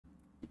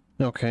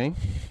Okay.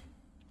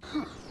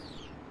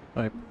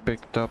 I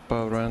picked up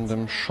a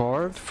random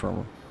shard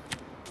from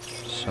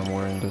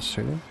somewhere in the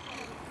city.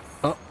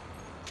 Oh!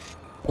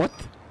 What?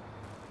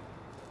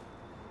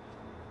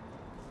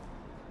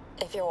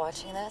 If you're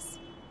watching this,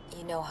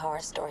 you know how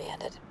our story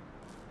ended.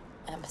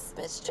 I'm a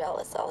smidge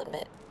jealous, I'll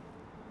admit.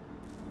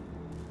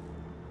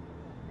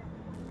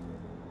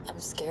 I'm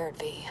scared,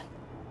 V.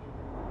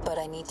 But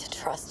I need to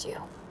trust you,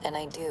 and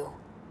I do.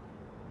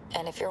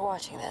 And if you're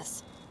watching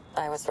this,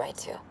 I was right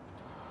to.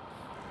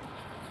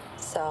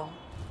 So,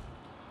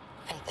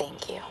 I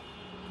thank you.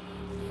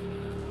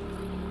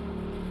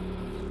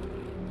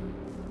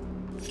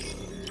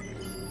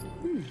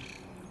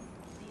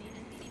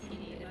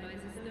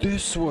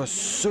 This was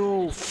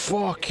so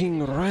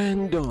fucking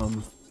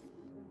random.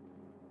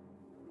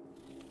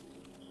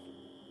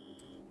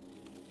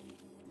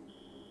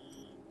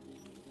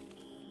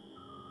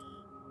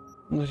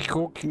 Like,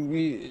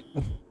 okay,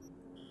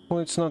 well,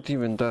 it's not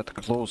even that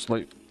close,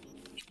 like,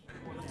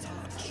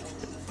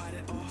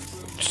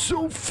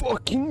 so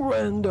fucking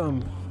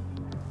random.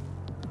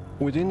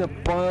 Within a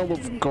pile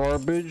of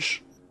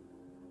garbage,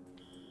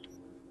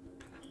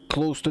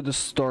 close to the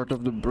start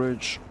of the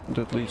bridge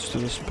that leads to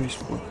the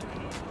spaceport.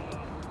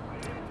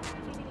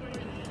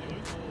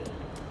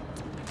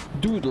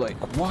 Dude, like,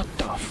 what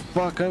the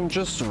fuck? I'm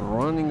just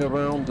running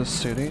around the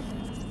city,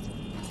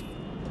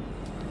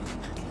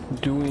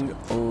 doing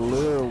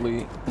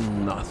literally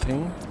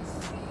nothing.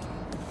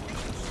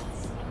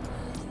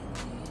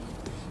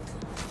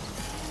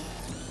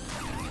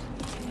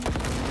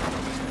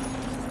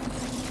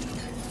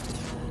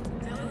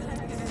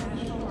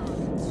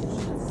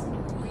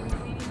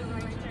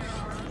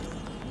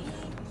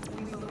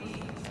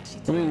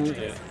 I mean,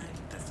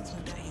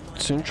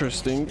 it's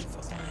interesting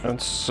and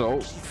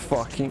so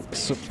fucking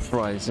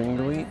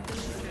surprisingly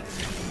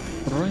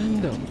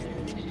random.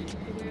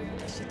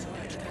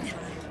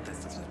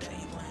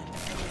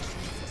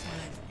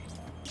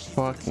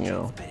 Fucking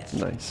hell,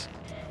 nice.